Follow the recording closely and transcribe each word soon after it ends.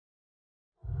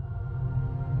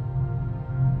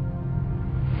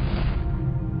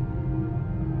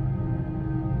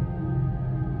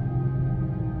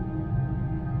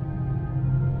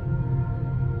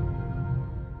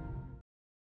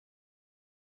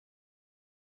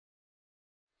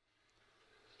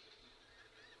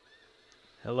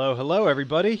Hello, hello,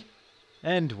 everybody,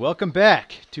 and welcome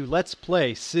back to Let's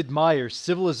Play Sid Meier's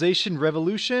Civilization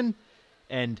Revolution,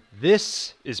 and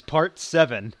this is Part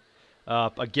 7.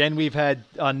 Again, we've had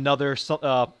another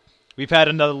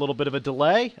little bit of a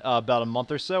delay, about a month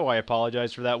or so. I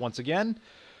apologize for that once again,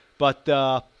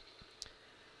 but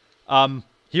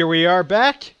here we are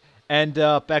back, and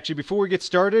actually, before we get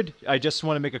started, I just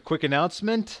want to make a quick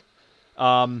announcement.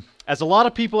 As a lot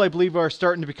of people, I believe, are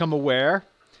starting to become aware,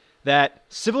 that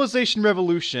Civilization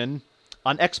Revolution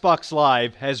on Xbox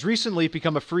Live has recently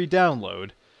become a free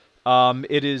download.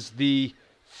 It is the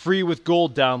free with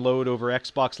gold download over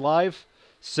Xbox Live.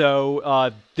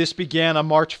 So this began on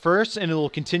March 1st, and it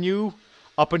will continue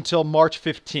up until March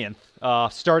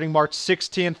 15th. Starting March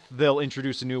 16th, they'll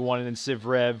introduce a new one, and then Civ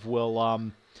Rev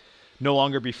will no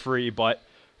longer be free. But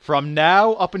from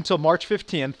now up until March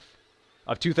 15th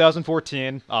of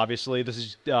 2014, obviously, this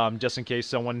is just in case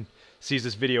someone sees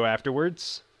this video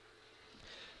afterwards,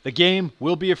 the game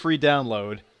will be a free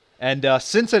download. And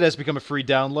since it has become a free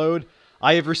download,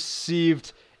 I have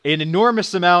received an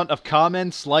enormous amount of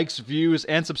comments, likes, views,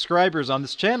 and subscribers on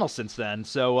this channel since then.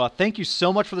 So thank you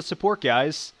so much for the support,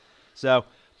 guys. So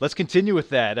let's continue with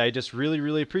that. I just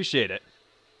really appreciate it.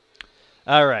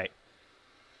 Alright.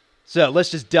 So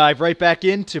let's just dive right back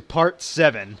into Part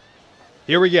 7.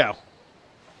 Here we go.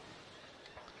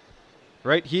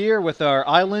 Right here with our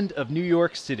island of New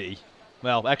York City.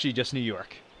 Well, actually just New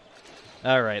York.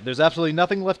 Alright, there's absolutely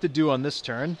nothing left to do on this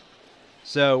turn.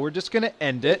 So we're just going to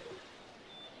end it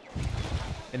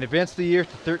and advance the year to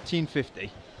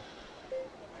 1350.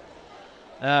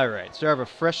 Alright, so I have a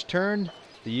fresh turn,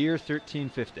 the year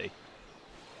 1350.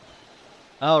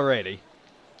 Alrighty.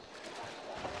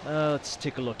 Let's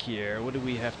take a look here. What do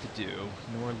we have to do?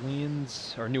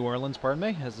 New Orleans, pardon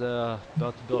me, is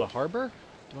about to build a harbor.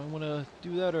 Do I want to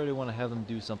do that, or do I want to have them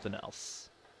do something else?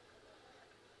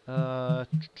 Know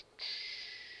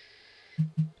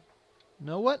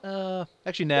what?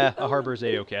 Actually, nah. A harbor's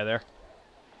A-okay there.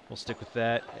 We'll stick with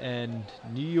that. And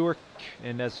New York,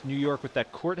 and that's New York with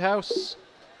that courthouse.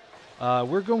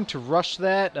 We're going to rush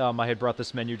that. I had brought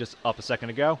this menu just up a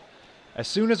second ago. As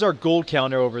soon as our gold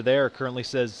counter over there currently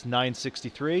says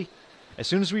 963, as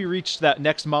soon as we reach that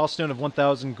next milestone of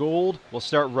 1,000 gold, we'll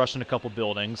start rushing a couple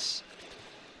buildings.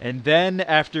 And then,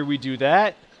 after we do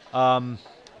that,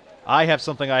 I have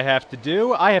something I have to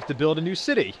do. I have to build a new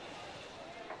city.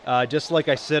 Just like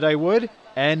I said I would,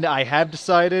 and I have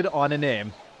decided on a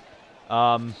name.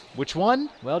 Which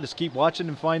one? Well, just keep watching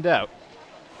and find out.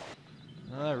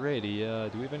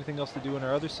 Alrighty, do we have anything else to do in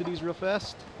our other cities real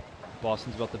fast?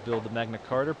 Boston's about to build the Magna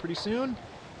Carta pretty soon.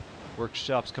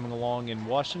 Workshop's coming along in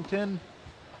Washington.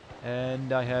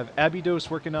 And I have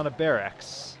Abydos working on a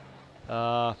barracks.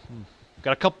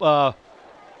 Got a couple,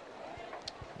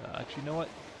 actually, you know what?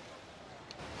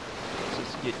 Let's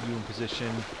just get you in position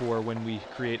for when we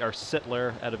create our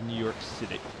settler out of New York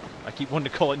City. I keep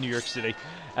wanting to call it New York City.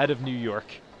 Out of New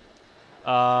York.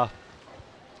 Now,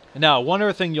 one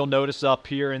other thing you'll notice up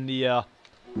here in the,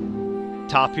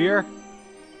 top here.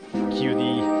 Cue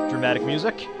the dramatic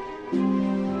music.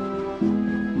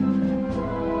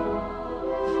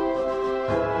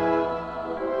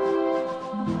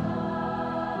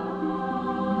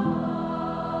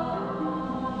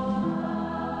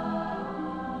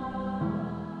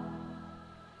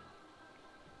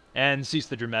 And cease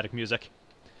the dramatic music.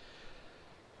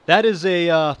 That is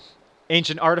a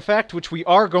ancient artifact, which we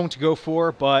are going to go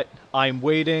for, but I'm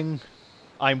waiting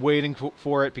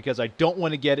for it because I don't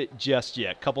want to get it just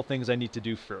yet. Couple things I need to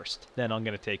do first. Then I'm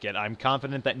going to take it. I'm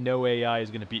confident that no AI is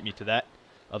going to beat me to that.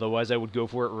 Otherwise, I would go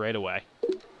for it right away.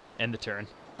 End the turn.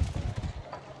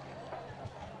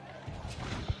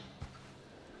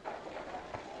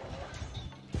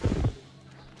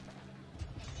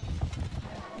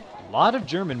 A lot of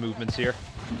German movements here.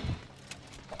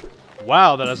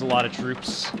 Wow, that has a lot of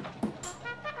troops.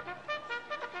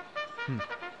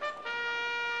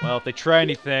 Well, if they try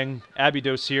anything,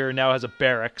 Abydos here now has a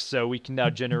barracks, so we can now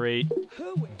generate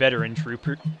veteran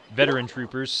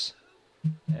troopers.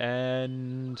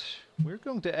 And we're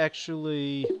going to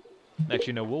actually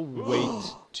no, we'll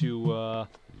wait to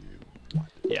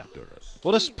yeah.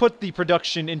 We'll just put the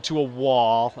production into a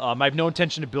wall. I have no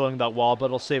intention of building that wall, but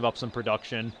it'll save up some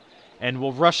production. And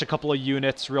we'll rush a couple of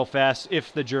units real fast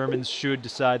if the Germans should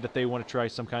decide that they want to try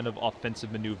some kind of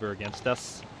offensive maneuver against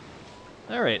us.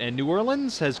 Alright, and New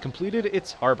Orleans has completed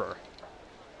its harbor.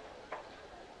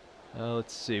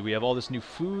 Let's see, we have all this new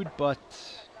food, but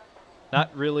not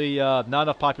really, not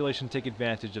enough population to take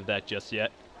advantage of that just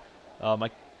yet. I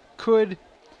could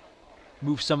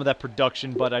move some of that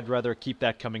production, but I'd rather keep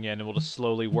that coming in, and we'll just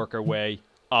slowly work our way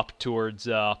up towards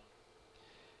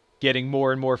getting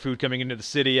more and more food coming into the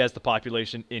city as the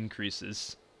population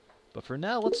increases. But for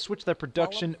now, let's switch that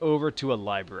production over to a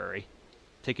library.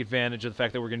 Take advantage of the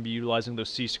fact that we're going to be utilizing those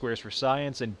C-squares for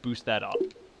science and boost that up.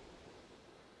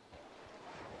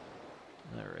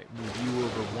 Alright, move you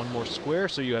over one more square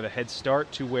so you have a head start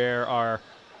to where our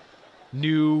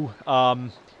new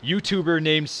YouTuber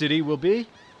named city will be.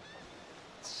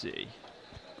 Let's see.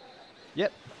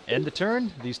 Yep, end the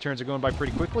turn. These turns are going by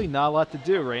pretty quickly. Not a lot to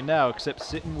do right now except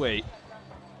sit and wait.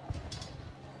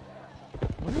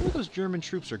 I wonder where those German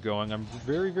troops are going. I'm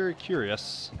very, very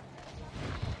curious.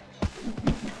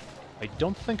 I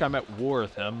don't think I'm at war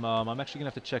with him. I'm actually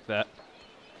going to have to check that.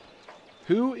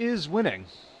 Who is winning?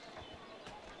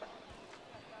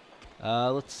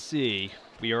 Let's see.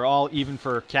 We are all even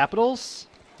for capitals.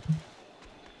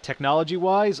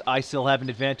 Technology-wise, I still have an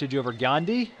advantage over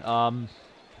Gandhi. I'm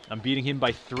beating him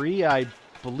by 3. I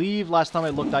believe last time I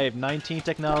looked I have 19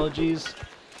 technologies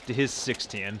to his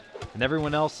 16. And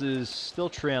everyone else is still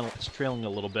trailing a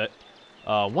little bit.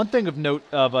 One thing of note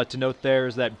to note there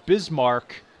is that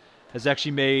Bismarck has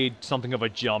actually made something of a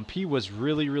jump. He was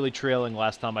really, really trailing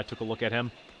last time I took a look at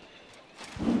him.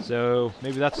 So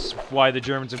maybe that's why the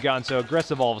Germans have gotten so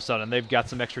aggressive all of a sudden. They've got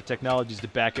some extra technologies to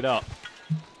back it up.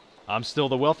 I'm still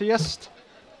the wealthiest.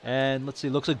 And let's see,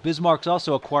 looks like Bismarck's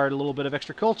also acquired a little bit of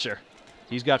extra culture.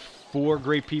 He's got 4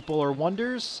 great people or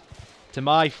wonders. To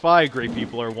my 5 great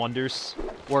people or wonders,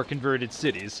 or converted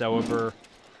cities. However,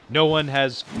 no one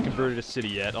has converted a city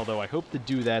yet, although I hope to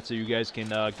do that so you guys can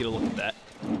get a look at that.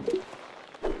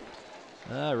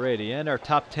 Alrighty, and our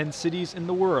top 10 cities in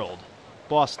the world.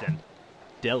 Boston.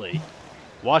 Delhi.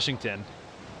 Washington.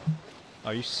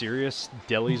 Are you serious?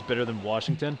 Delhi's better than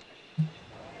Washington?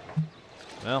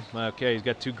 Well, okay, he's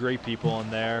got 2 great people in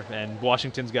there, and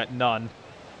Washington's got none.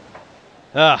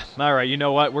 Alright, you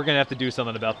know what? We're going to have to do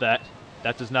something about that.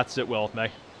 That does not sit well with me.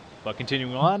 But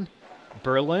continuing on,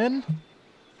 Berlin,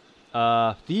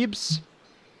 Thebes,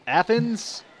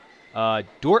 Athens,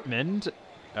 Dortmund,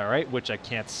 alright, which I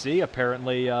can't see.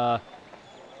 Apparently,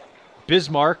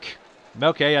 Bismarck.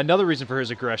 Okay, another reason for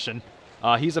his aggression.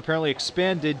 He's apparently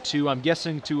expanded to, I'm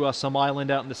guessing, to some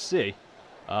island out in the sea.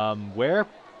 Where?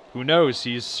 Who knows?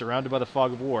 He's surrounded by the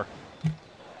fog of war.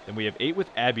 Then we have 8 with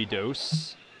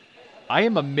Abydos. I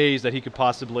am amazed that he could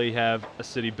possibly have a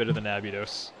city better than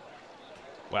Abydos.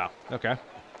 Wow, okay.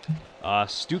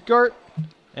 Stuttgart,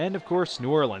 and of course,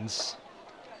 New Orleans.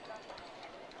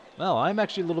 Well, I'm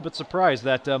actually a little bit surprised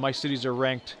that my cities are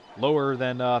ranked lower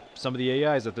than some of the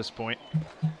AIs at this point.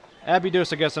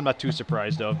 Abydos, I guess I'm not too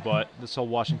surprised of, but this whole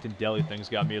Washington Delhi thing's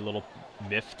got me a little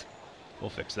miffed. We'll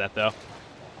fix that, though.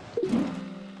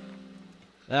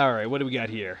 Alright, what do we got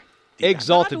here?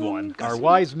 Exalted One. Our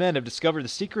wise men have discovered the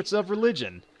secrets of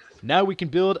religion. Now we can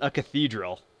build a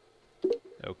cathedral.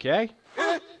 Okay.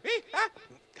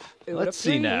 Let's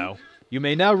see now. You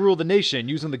may now rule the nation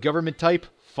using the government type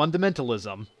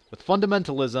fundamentalism. With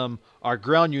fundamentalism, our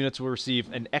ground units will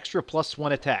receive an extra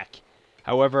 +1 attack.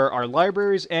 However, our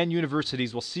libraries and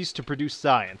universities will cease to produce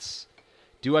science.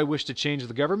 Do I wish to change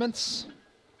the governments?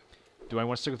 Do I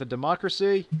want to stick with the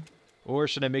democracy? Or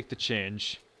should I make the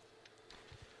change?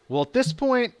 Well, at this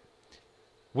point,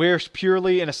 we're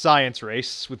purely in a science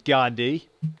race with Gandhi,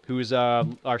 who is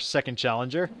our second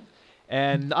challenger.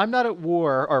 And I'm not at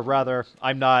war, or rather,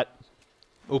 I'm not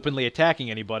openly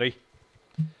attacking anybody.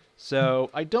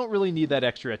 So I don't really need that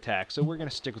extra attack, so we're going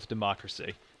to stick with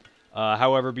democracy.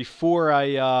 However, before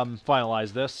I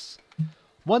finalize this,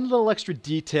 one little extra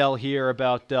detail here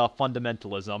about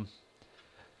fundamentalism.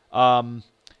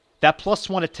 That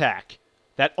 +1 attack,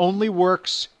 that only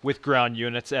works with ground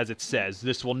units, as it says.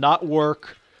 This will not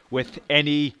work with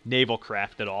any naval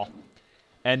craft at all.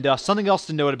 And something else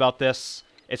to note about this,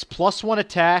 it's +1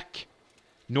 attack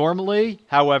normally.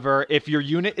 However, if your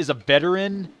unit is a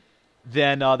veteran,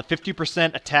 then the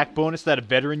 50% attack bonus that a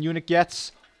veteran unit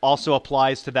gets also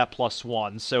applies to that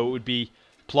 +1. So it would be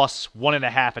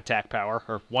 +1.5 attack power,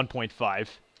 or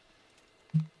 1.5.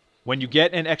 When you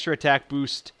get an extra attack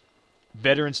boost,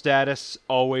 veteran status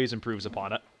always improves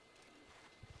upon it.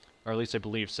 Or at least I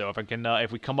believe so. If I can,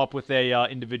 if we come up with a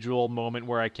individual moment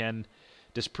where I can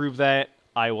disprove that,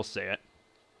 I will say it.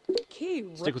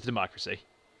 Stick with democracy.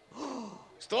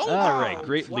 Alright,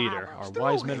 great leader. Our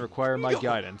wise men require my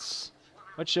guidance.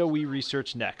 What shall we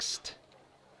research next?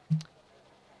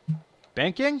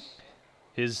 Banking?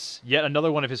 Yet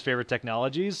another one of his favorite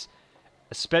technologies.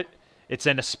 It's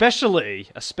an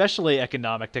especially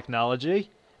economic technology,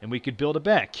 and we could build a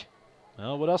bank.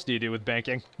 Well, what else do you do with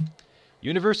banking?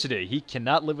 University. He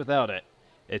cannot live without it.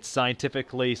 It's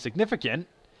scientifically significant,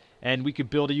 and we could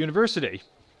build a university.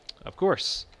 Of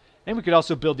course. And we could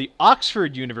also build the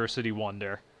Oxford University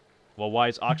Wonder. Well, why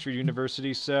is Oxford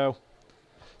University so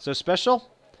special?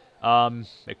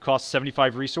 It costs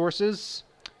 75 resources.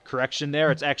 Correction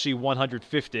there, it's actually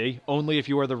 150. Only if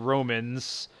you are the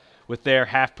Romans with their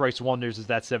half-price wonders is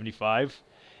that 75.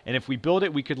 And if we build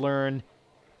it, we could learn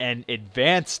an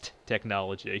advanced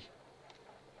technology.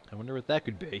 I wonder what that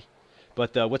could be.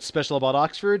 But what's special about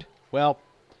Oxford? Well,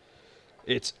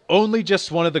 it's only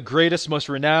just one of the greatest, most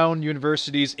renowned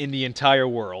universities in the entire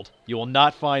world. You will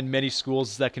not find many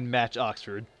schools that can match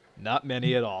Oxford. Not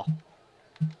many at all.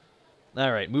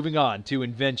 Alright, moving on to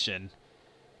invention.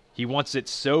 He wants it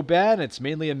so bad, and it's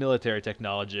mainly a military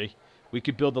technology. We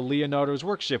could build the Leonardo's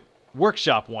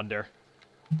workshop wonder.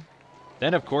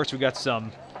 Then, of course, we got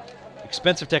some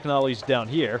expensive technologies down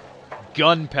here.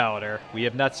 Gunpowder. We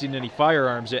have not seen any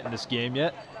firearms yet in this game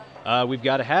yet. We've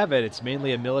got to have it. It's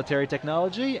mainly a military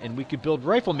technology, and we could build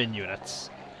rifleman units.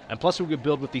 And plus we could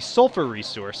build with the sulfur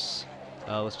resource.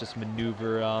 Let's just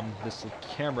maneuver this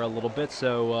camera a little bit.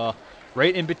 So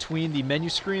right in between the menu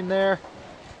screen there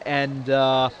and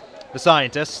the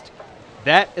scientist,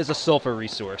 that is a sulfur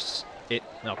resource.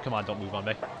 No, come on, don't move on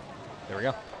me. There we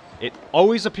go. It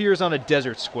always appears on a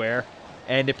desert square,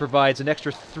 and it provides an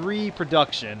extra 3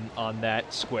 production on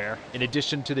that square, in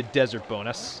addition to the desert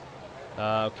bonus.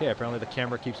 Okay, apparently the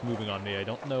camera keeps moving on me. I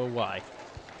don't know why.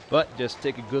 But just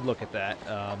take a good look at that.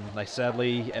 I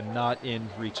sadly am not in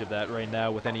reach of that right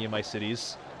now with any of my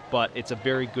cities, but it's a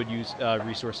very good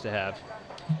resource to have.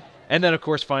 And then, of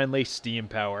course, finally, steam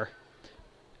power.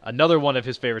 Another one of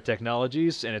his favorite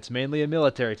technologies, and it's mainly a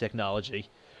military technology.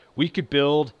 We could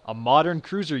build a modern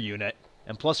cruiser unit,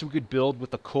 and plus we could build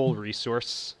with the coal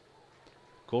resource.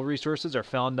 Coal resources are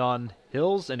found on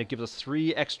hills, and it gives us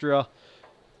 3 extra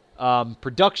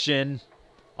production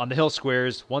on the hill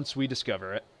squares once we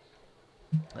discover it.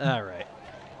 Alright.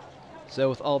 So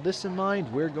with all this in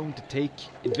mind, we're going to take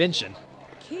invention.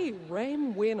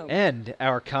 And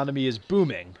our economy is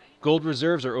booming. Gold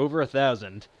reserves are over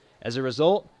 1,000. As a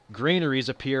result, granaries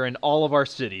appear in all of our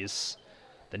cities.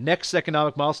 The next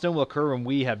economic milestone will occur when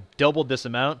we have doubled this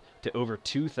amount to over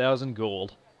 2,000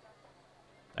 gold.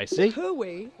 I see.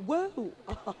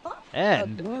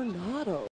 And